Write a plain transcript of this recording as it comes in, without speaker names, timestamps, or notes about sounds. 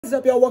What is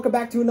up, y'all? Welcome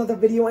back to another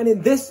video, and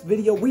in this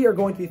video we are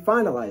going to be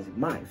finalizing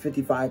my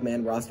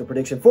 55-man roster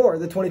prediction for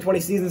the 2020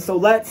 season, so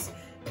let's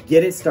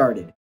get it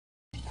started.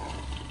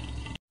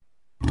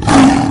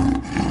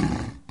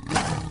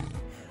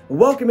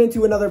 Welcome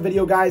into another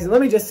video, guys, and let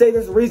me just say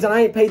there's a reason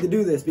I ain't paid to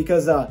do this,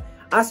 because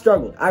I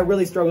struggled. I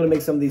really struggled to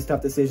make some of these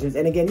tough decisions,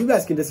 and again, you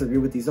guys can disagree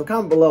with these, so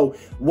comment below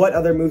what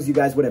other moves you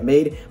guys would have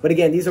made, but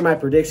again, these are my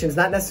predictions,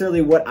 not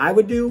necessarily what I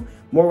would do,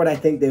 more what I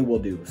think they will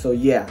do, so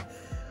yeah.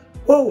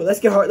 Whoa, let's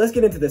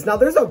get into this. Now,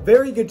 there's a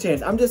very good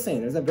chance, I'm just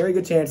saying, there's a very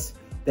good chance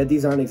that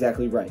these aren't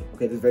exactly right.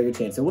 Okay, there's a very good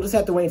chance. So we'll just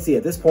have to wait and see.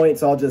 At this point,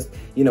 it's all just,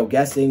 you know,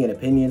 guessing and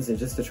opinions and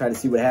just to try to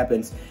see what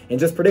happens and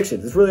just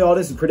predictions. It's really all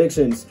this is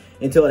predictions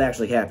until it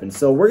actually happens.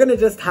 So we're going to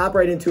just hop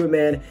right into it,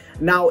 man.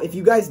 Now, if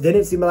you guys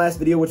didn't see my last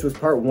video, which was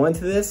part 1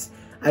 to this,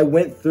 I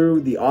went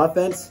through the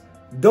offense.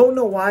 Don't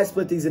know why I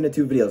split these into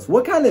 2 videos.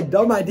 What kind of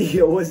dumb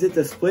idea was it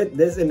to split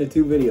this into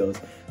 2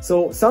 videos?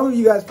 So some of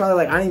you guys probably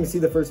like, I didn't even see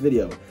the first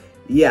video.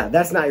 Yeah,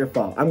 that's not your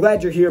fault. I'm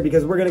glad you're here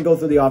because we're going to go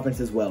through the offense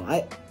as well.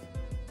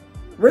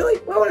 Really?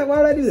 Why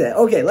would I do that?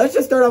 Okay, let's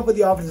just start off with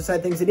the offensive side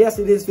of things. And yes,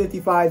 it is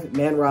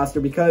 55-man roster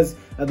because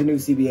of the new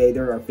CBA.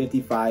 There are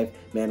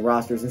 55-man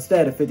rosters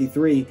instead of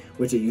 53,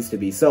 which it used to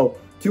be. So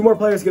 2 more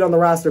players get on the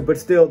roster, but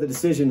still the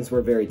decisions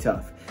were very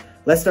tough.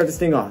 Let's start this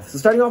thing off. So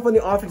starting off on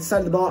the offensive side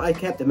of the ball, I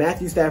kept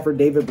Matthew Stafford,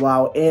 David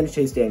Blau, and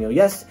Chase Daniel.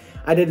 Yes,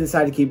 I did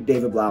decide to keep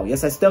David Blau.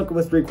 Yes, I stuck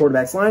with 3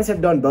 quarterbacks. Lions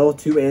have done both,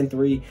 2 and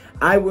 3.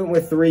 I went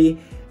with 3.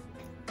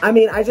 I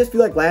mean, I just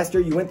feel like last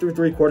year you went through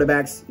 3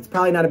 quarterbacks. It's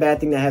probably not a bad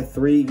thing to have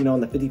 3, you know, on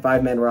the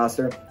 55-man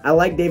roster. I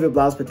like David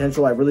Blau's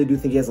potential. I really do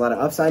think he has a lot of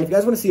upside. If you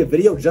guys want to see a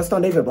video just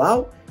on David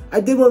Blau, I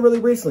did one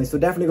really recently, so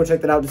definitely go check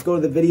that out. Just go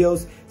to the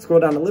videos, scroll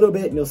down a little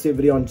bit, and you'll see a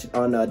video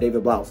on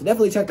David Blau. So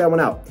definitely check that one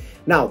out.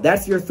 Now,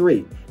 that's your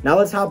 3. Now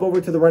let's hop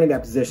over to the running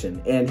back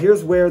position, and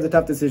here's where the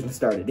tough decision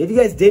started. If you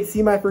guys did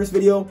see my first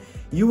video,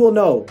 you will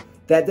know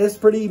that this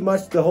pretty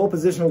much the whole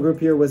positional group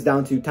here was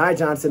down to Ty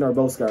Johnson or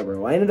Bo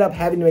Scarborough. I ended up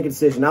having to make a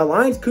decision. Now,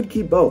 Lions could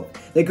keep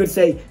both. They could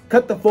say,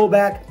 cut the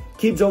fullback,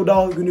 keep Joe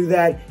Dahl, who can do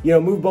that, you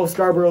know, move Bo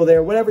Scarborough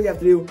there, whatever you have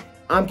to do,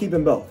 I'm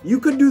keeping both. You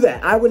could do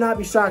that. I would not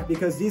be shocked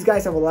because these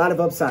guys have a lot of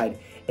upside,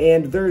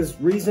 and there's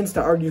reasons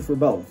to argue for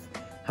both.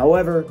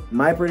 However,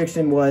 my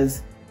prediction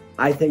was,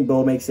 I think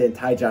Bo makes it and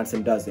Ty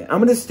Johnson does it. I'm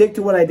going to stick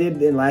to what I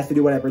did in last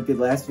video, what I predicted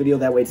last video.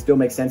 That way it still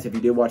makes sense if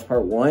you did watch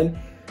part 1.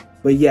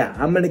 But yeah,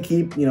 I'm going to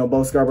keep, you know,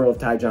 Bo Scarborough of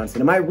Ty Johnson.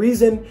 And my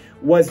reason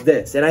was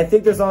this. And I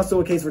think there's also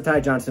a case for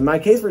Ty Johnson. My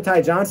case for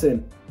Ty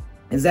Johnson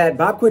is that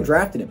Bob Quinn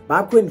drafted him.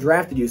 Bob Quinn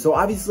drafted you. So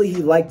obviously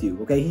he liked you,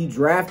 okay? He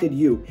drafted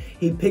you.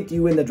 He picked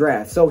you in the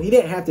draft. So he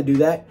didn't have to do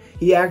that.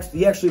 He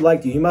actually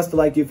liked you. He must have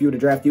liked you if he would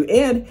have drafted you.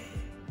 And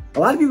a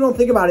lot of people don't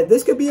think about it.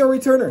 This could be a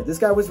returner. This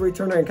guy was a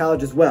returner in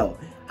college as well.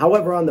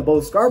 However, on the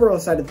Bo Scarborough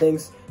side of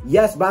things,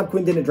 yes, Bob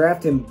Quinn didn't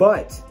draft him,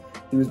 but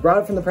he was brought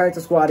up from the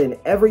practice squad, and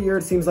every year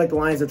it seems like the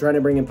Lions are trying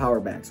to bring in power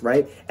backs,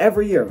 right?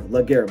 Every year,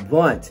 LeGarrette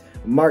Blount,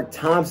 Mark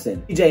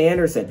Thompson, C.J.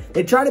 Anderson,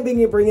 they try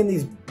to bring in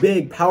these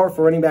big,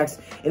 powerful running backs,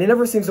 and it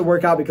never seems to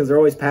work out because they're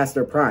always past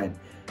their prime.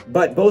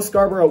 But Bo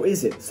Scarborough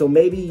isn't, so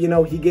maybe, you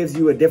know, he gives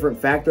you a different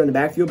factor in the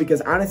backfield because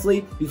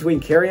honestly,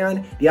 between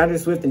Kerryon, DeAndre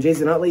Swift, and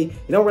Jason Utley,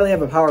 you don't really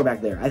have a power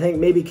back there. I think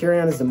maybe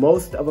Kerryon is the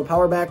most of a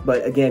power back,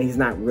 but again, he's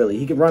not really.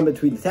 He can run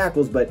between the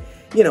tackles, but,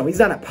 you know, he's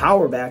not a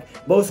power back.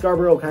 Bo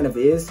Scarborough kind of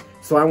is,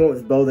 so I went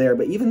with Bo there.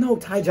 But even though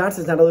Ty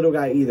Johnson's not a little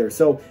guy either,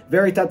 so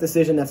very tough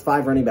decision. That's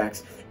 5 running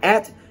backs.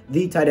 At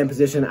the tight end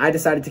position, I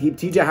decided to keep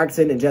TJ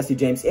Hockenson and Jesse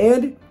James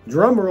and,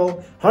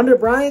 drumroll, Hunter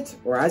Bryant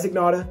or Isaac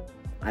Nauta.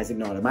 Isaac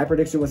Nauta. My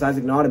prediction was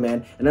Isaac Nauta,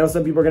 man. And I know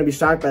some people are going to be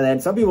shocked by that.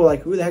 And some people are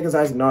like, who the heck is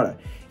Isaac Nauta?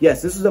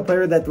 Yes, this is a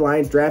player that the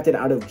Lions drafted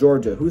out of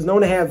Georgia, who's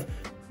known to have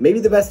maybe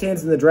the best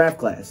hands in the draft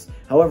class.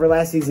 However,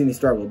 last season he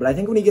struggled. But I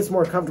think when he gets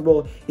more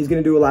comfortable, he's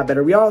going to do a lot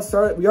better. We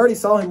already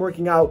saw him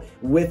working out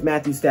with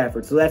Matthew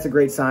Stafford, so that's a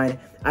great sign.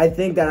 I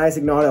think that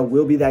Isaac Nauta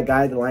will be that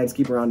guy the Lions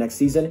keep around next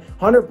season.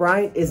 Hunter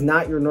Bryant is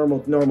not your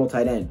normal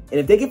tight end. And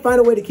if they can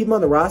find a way to keep him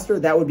on the roster,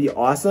 that would be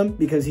awesome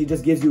because he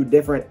just gives you a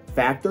different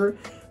factor.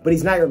 But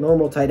he's not your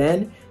normal tight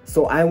end.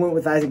 So I went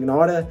with Isaac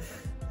Nauta.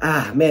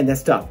 Ah, man,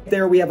 that's tough.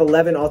 There we have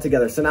 11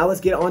 altogether. So now let's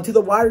get on to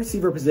the wide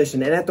receiver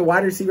position. And at the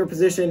wide receiver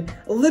position,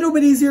 a little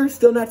bit easier,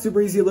 still not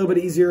super easy, a little bit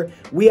easier.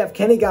 We have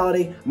Kenny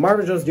Galladay,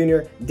 Marvin Jones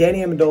Jr.,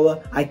 Danny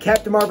Amendola. I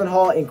kept Marvin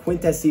Hall and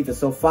Quintez Cephas.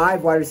 So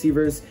 5 wide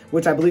receivers,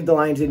 which I believe the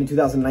Lions did in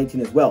 2019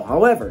 as well.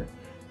 However,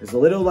 there's a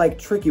little like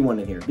tricky one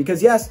in here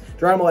because yes,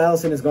 Geronimo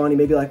Allison is gone. You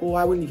may be like, well,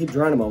 why wouldn't you keep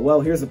Geronimo? Well,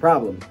 here's the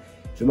problem.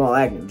 Jamal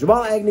Agnew.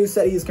 Jamal Agnew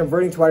said he's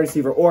converting to wide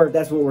receiver, or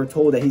that's what we're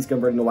told that he's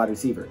converting to wide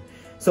receiver.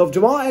 So if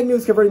Jamal Agnew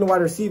is converting to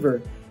wide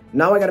receiver,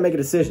 now I got to make a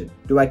decision.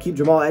 Do I keep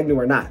Jamal Agnew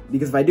or not?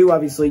 Because if I do,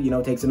 obviously, you know,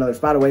 it takes another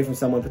spot away from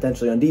someone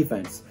potentially on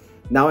defense.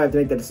 Now I have to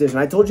make that decision.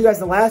 I told you guys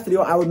in the last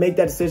video I would make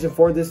that decision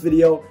for this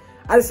video.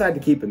 I decided to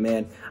keep him,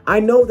 man.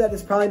 I know that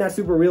it's probably not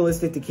super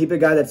realistic to keep a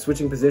guy that's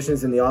switching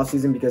positions in the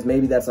offseason because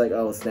maybe that's like,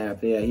 oh, snap.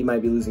 Yeah, he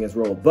might be losing his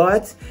role.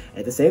 But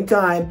at the same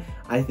time,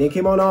 I think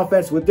him on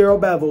offense with Darrell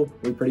Bevell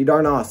would be pretty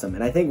darn awesome.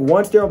 And I think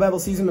once Darrell Bevell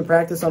sees him in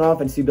practice on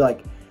offense, he'd be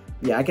like,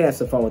 Yeah, I can have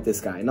some fun with this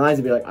guy. And the Lions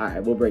would be like, all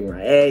right, we'll bring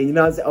Ryan. Hey, you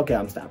know what I'm saying? Okay,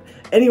 I'm stopping.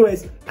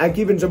 Anyways, I'm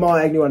keeping Jamal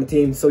Agnew on the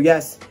team. So,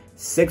 yes,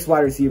 6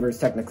 wide receivers,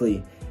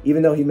 technically.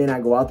 Even though he may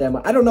not go out that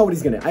much. I don't know what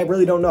he's going to. I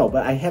really don't know.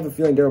 But I have a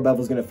feeling Darrell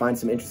Bevell's going to find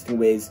some interesting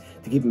ways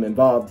to keep him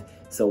involved.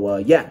 So,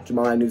 yeah,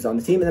 Jamal Agnew's on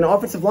the team. And then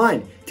offensive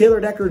line, Taylor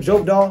Decker,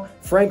 Joe Dahl,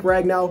 Frank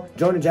Ragnow,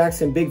 Jonah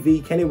Jackson, Big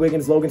V, Kenny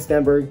Wiggins, Logan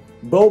Stenberg,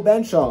 Bo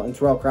Benshaw, and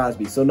Terrell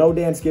Crosby. So, no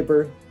Dan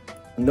Skipper,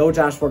 no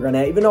Joshua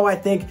Garnett. Even though I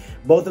think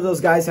both of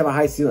those guys have a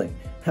high ceiling.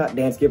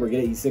 Dan Skipper,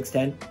 get it? He's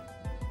 6'10".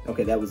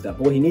 Okay, that was dumb.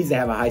 Well, he needs to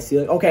have a high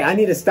ceiling. Okay, I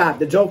need to stop.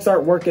 The jokes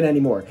aren't working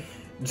anymore.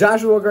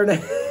 Joshua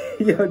Garnett,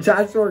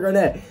 Joshua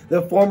Garnett,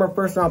 the former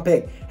first-round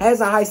pick,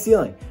 has a high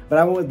ceiling, but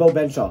I went with Bo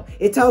Benshaw.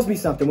 It tells me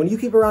something. When you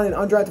keep around an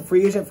undrafted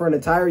free agent for an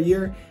entire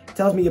year, it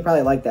tells me you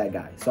probably like that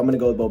guy. So I'm going to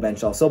go with Bo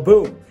Benshaw. So,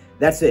 boom.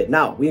 That's it.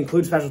 Now, we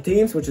include special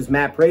teams, which is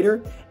Matt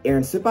Prater,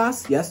 Aaron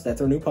Sipas, yes,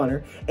 that's our new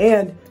punter,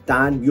 and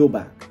Don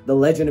Muhlbach, the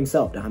legend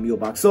himself, Don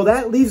Muhlbach. So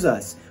that leaves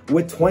us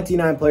with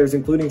 29 players,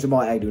 including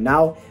Jamal Agnew.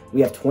 Now,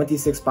 we have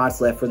 26 spots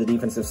left for the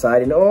defensive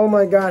side, and oh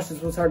my gosh,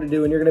 this was hard to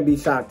do, and you're going to be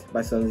shocked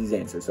by some of these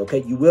answers,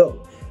 okay? You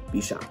will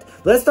be shocked.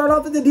 Let's start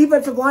off with the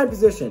defensive line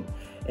position.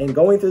 And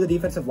going through the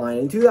defensive line,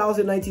 in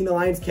 2019, the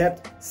Lions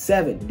kept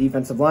 7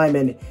 defensive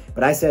linemen,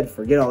 but I said,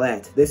 forget all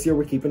that. This year,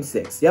 we're keeping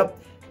 6. Yep.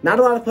 Not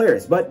a lot of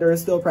players, but there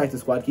is still a practice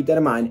squad. Keep that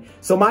in mind.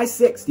 So my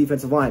 6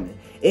 defensive linemen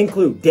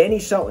include Danny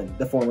Shelton,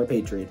 the former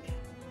Patriot,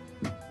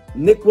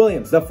 Nick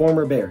Williams, the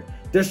former Bear,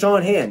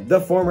 Deshaun Hand, the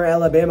former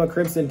Alabama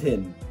Crimson.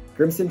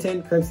 What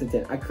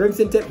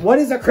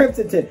is a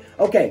Crimson?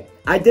 Okay,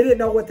 I didn't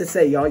know what to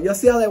say, y'all. You'll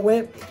see how that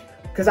went?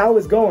 Because I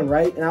was going,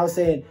 right? And I was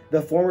saying the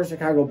former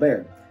Chicago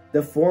Bear.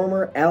 The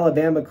former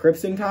Alabama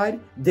Crimson Tide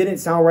didn't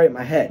sound right in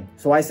my head.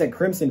 So I said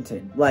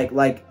Crimson. Like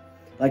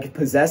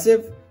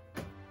possessive.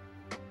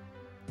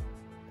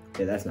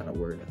 Okay, that's not a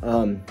word.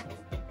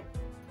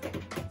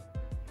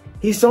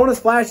 He's shown us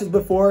flashes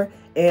before,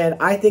 and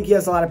I think he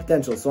has a lot of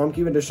potential, so I'm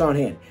keeping Deshaun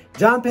Hand.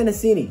 John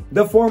Pennicini,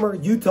 the former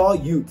Utah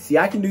Ute. See,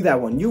 I can do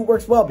that one. Ute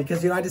works well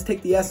because, you know, I just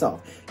take the S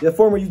off. The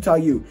former Utah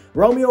Ute.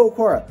 Romeo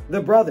Okwara,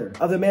 the brother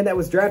of the man that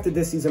was drafted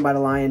this season by the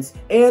Lions,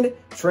 and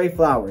Trey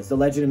Flowers, the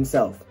legend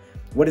himself.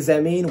 What does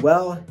that mean?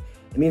 Well,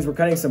 it means we're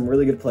cutting some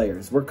really good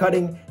players. We're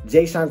cutting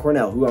Jay-Sean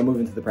Cornell, who I'm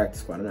moving to the practice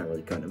squad. I'm not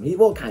really cutting him.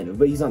 Well, kind of,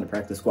 but he's on the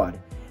practice squad.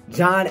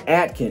 John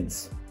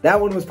Atkins.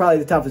 That one was probably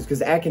the toughest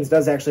because Atkins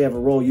does actually have a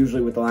role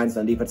usually with the Lions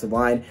on defensive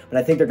line, but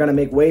I think they're going to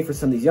make way for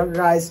some of these younger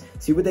guys,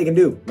 see what they can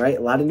do, right?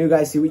 A lot of new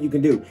guys, see what you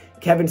can do.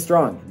 Kevin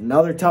Strong,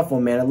 another tough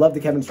one, man. I love the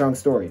Kevin Strong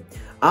story.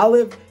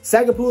 Olive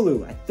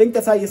Sagapulu, I think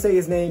that's how you say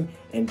his name,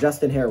 and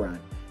Justin Herron.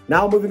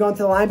 Now moving on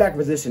to the linebacker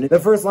position. The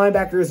first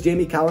linebacker is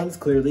Jamie Collins,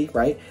 clearly,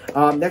 right?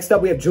 Next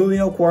up, we have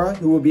Julian Okwara,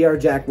 who will be our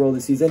jack role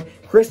this season.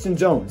 Christian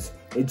Jones.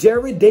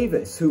 Jared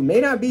Davis, who may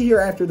not be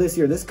here after this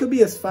year. This could be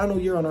his final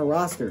year on our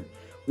roster.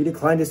 We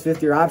declined his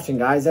 5th-year option,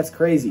 guys. That's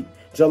crazy.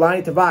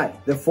 Jelani Tavai,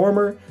 the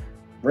former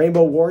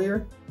Rainbow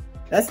Warrior.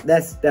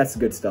 That's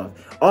good stuff.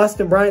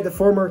 Austin Bryant, the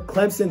former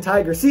Clemson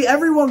Tiger. See,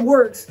 everyone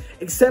works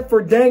except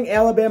for dang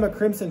Alabama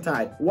Crimson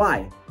Tide.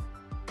 Why?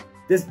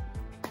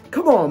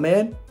 Come on,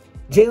 man.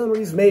 Jalen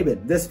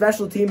Reeves-Maybin, the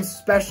special teams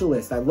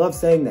specialist. I love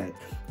saying that.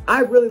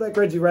 I really like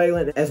Reggie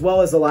Ragland as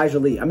well as Elijah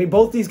Lee. I mean,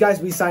 both these guys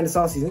we signed this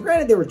offseason.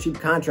 Granted, they were cheap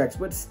contracts,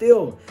 but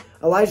still,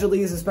 Elijah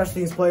Lee is a special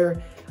teams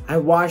player. I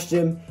watched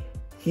him.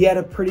 He had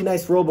a pretty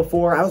nice role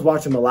before. I was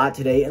watching him a lot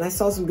today, and I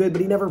saw some good,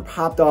 but he never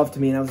popped off to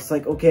me. And I was just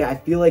like, okay, I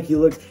feel like he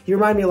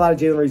reminded me a lot of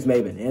Jalen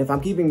Reeves-Maybin. And if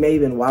I'm keeping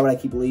Maybin, why would I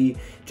keep Lee?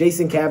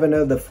 Jason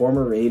Cavanaugh, the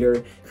former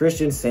Raider.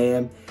 Christian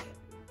Sam.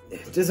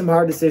 Just some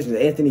hard decisions.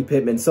 Anthony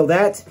Pittman. So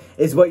that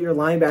is what your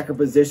linebacker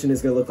position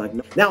is going to look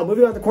like. Now,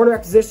 moving on to the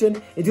cornerback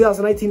position. In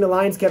 2019, the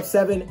Lions kept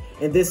 7,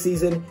 and this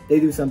season,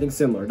 they do something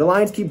similar. The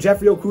Lions keep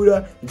Jeffrey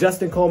Okudah,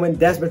 Justin Coleman,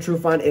 Desmond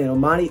Trufant, and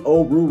Omani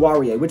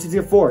Oruwariye, which is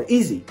your 4.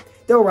 Easy.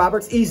 Dale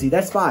Roberts, easy.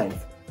 That's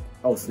 5.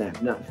 Oh,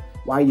 snap. No.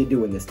 Why are you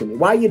doing this to me?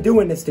 Why are you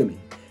doing this to me?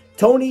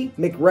 Tony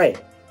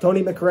McRae.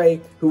 Tony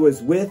McRae, who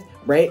was with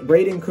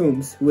Braden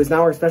Coombs, who is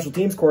now our special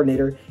teams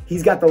coordinator.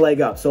 He's got the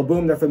leg up. So,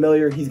 boom, they're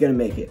familiar. He's going to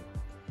make it.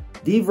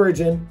 D.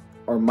 Virgin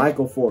or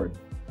Michael Ford?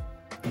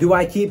 Do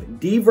I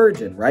keep D.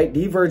 Virgin, right?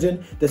 D.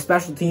 Virgin, the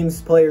special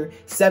teams player,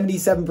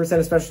 77%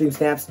 of special team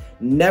snaps,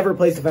 never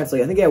plays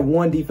defensively. I think he had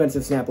 1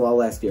 defensive snap all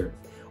last year.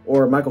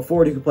 Or Michael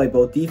Ford, who could play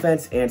both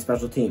defense and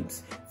special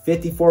teams.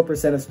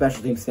 54% of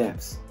special team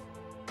snaps.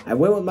 I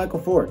went with Michael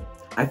Ford.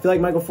 I feel like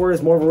Michael Ford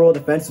has more of a role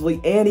defensively,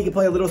 and he can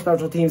play a little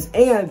special teams,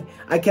 and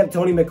I kept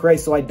Tony McRae,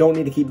 so I don't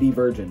need to keep D.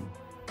 Virgin.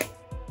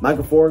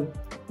 Michael Ford,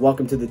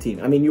 welcome to the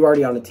team. I mean, you're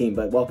already on the team,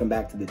 but welcome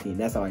back to the team.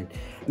 That's all right.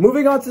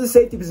 Moving on to the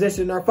safety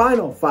position, our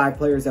final 5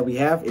 players that we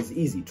have is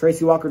easy.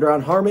 Tracy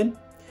Walker-Duran Harmon,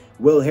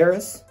 Will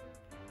Harris,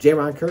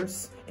 Jaron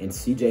Kearse, and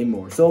C.J.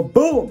 Moore. So,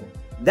 boom!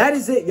 That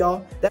is it,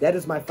 y'all. That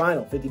is my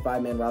final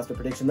 55-man roster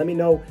prediction. Let me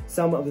know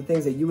some of the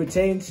things that you would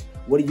change.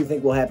 What do you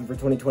think will happen for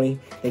 2020?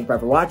 Thank you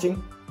for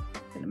watching,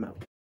 and I'm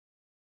out.